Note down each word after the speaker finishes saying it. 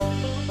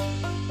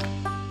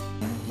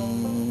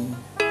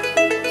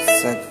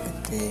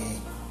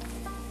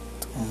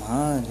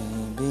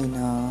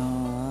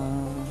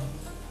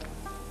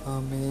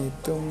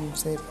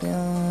तुमसे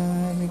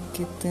प्यार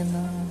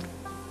कितना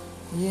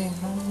ये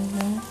हम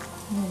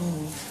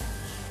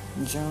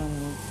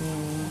जानते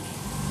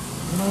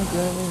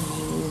मगर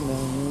जी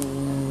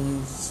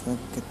नहीं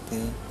सकते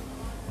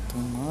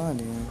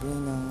तुम्हारे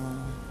बिना।